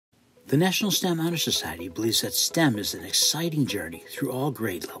The National STEM Honor Society believes that STEM is an exciting journey through all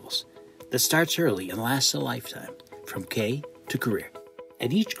grade levels that starts early and lasts a lifetime, from K to career.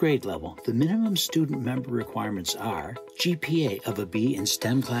 At each grade level, the minimum student member requirements are GPA of a B in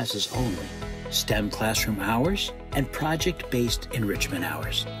STEM classes only, STEM classroom hours, and project-based enrichment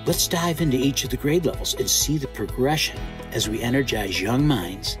hours. Let's dive into each of the grade levels and see the progression as we energize young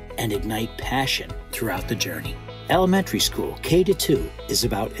minds and ignite passion throughout the journey. Elementary school, K-2, is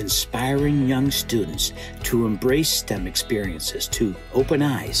about inspiring young students to embrace STEM experiences, to open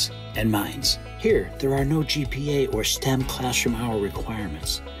eyes and minds. Here, there are no GPA or STEM classroom hour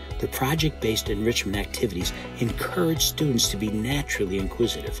requirements. The project-based enrichment activities encourage students to be naturally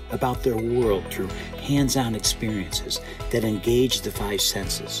inquisitive about their world through hands-on experiences that engage the five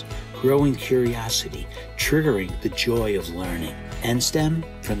senses, growing curiosity, triggering the joy of learning. NSTEM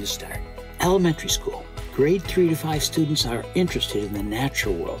from the start. Elementary school. Grade 3 to 5 students are interested in the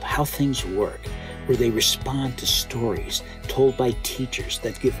natural world, how things work, where they respond to stories told by teachers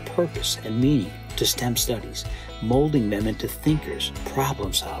that give purpose and meaning to STEM studies, molding them into thinkers,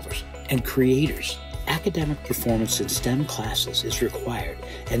 problem solvers, and creators. Academic performance in STEM classes is required,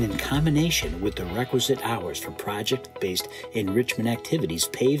 and in combination with the requisite hours for project-based enrichment activities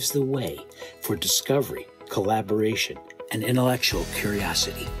paves the way for discovery, collaboration, and intellectual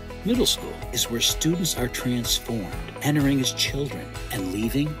curiosity. Middle school is where students are transformed, entering as children and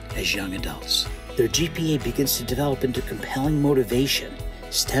leaving as young adults. Their GPA begins to develop into compelling motivation.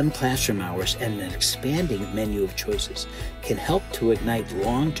 STEM classroom hours and an expanding menu of choices can help to ignite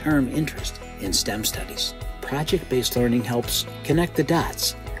long-term interest in STEM studies. Project-based learning helps connect the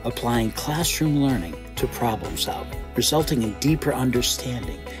dots, applying classroom learning to problem solving, resulting in deeper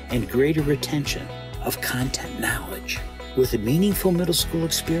understanding and greater retention of content knowledge. With a meaningful middle school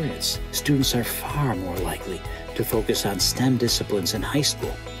experience, students are far more likely to focus on STEM disciplines in high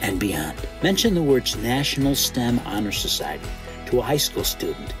school and beyond. Mention the words National STEM Honor Society to a high school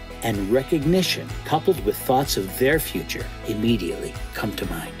student, and recognition coupled with thoughts of their future immediately come to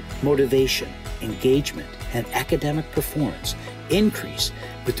mind. Motivation, engagement, and academic performance increase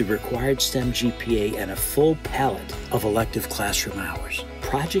with the required STEM GPA and a full palette of elective classroom hours.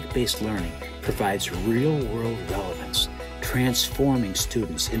 Project-based learning provides real-world relevance, transforming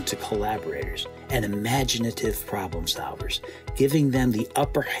students into collaborators and imaginative problem solvers, giving them the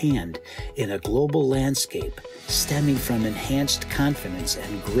upper hand in a global landscape stemming from enhanced confidence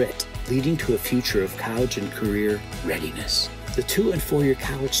and grit, leading to a future of college and career readiness. The 2- and 4-year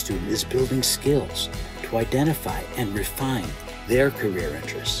college student is building skills to identify and refine their career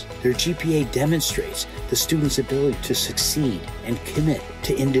interests. Their GPA demonstrates the student's ability to succeed and commit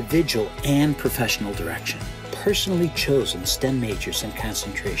to individual and professional direction. Personally chosen STEM majors and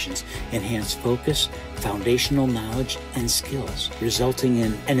concentrations enhance focus, foundational knowledge, and skills, resulting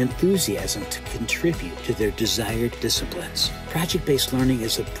in an enthusiasm to contribute to their desired disciplines. Project-based learning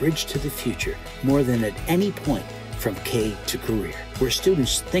is a bridge to the future more than at any point from K to career, where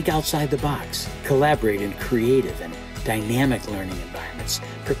students think outside the box, collaborate in creative and dynamic learning environments,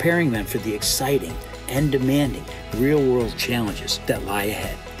 preparing them for the exciting and demanding real-world challenges that lie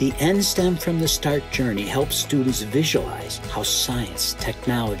ahead. The NSTEM from the Start journey helps students visualize how science,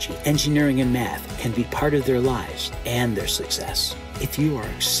 technology, engineering, and math can be part of their lives and their success. If you are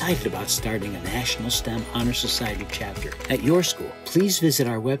excited about starting a National STEM Honor Society chapter at your school, please visit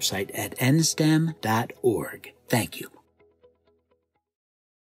our website at nstem.org. Thank you.